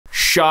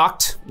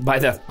shocked by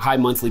the high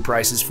monthly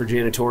prices for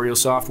janitorial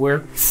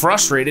software,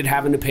 frustrated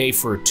having to pay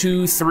for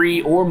 2,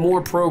 3, or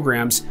more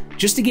programs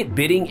just to get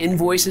bidding,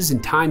 invoices,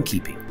 and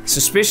timekeeping.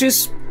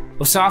 Suspicious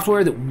of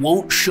software that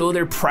won't show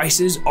their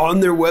prices on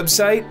their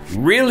website?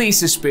 Really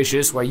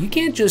suspicious why you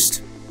can't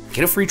just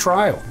get a free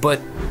trial,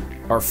 but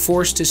are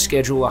forced to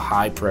schedule a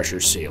high-pressure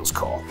sales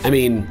call. I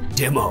mean,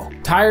 demo.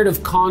 Tired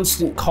of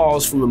constant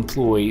calls from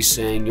employees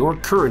saying your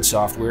current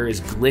software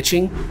is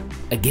glitching?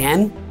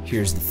 Again,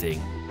 here's the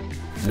thing.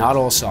 Not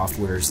all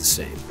software is the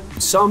same.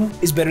 Some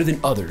is better than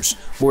others.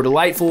 More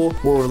delightful,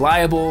 more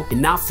reliable,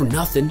 and not for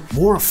nothing,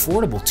 more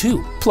affordable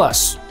too.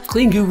 Plus,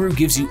 Clean Guru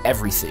gives you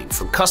everything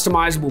from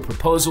customizable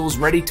proposals,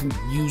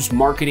 ready-to-use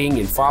marketing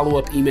and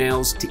follow-up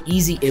emails, to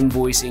easy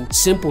invoicing,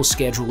 simple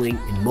scheduling,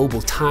 and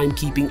mobile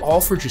timekeeping,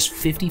 all for just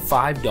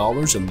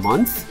 $55 a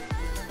month?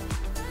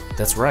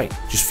 That's right,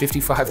 just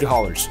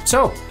 $55.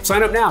 So,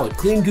 sign up now at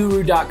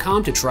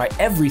cleanguru.com to try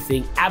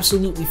everything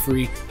absolutely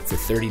free for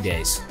 30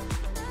 days.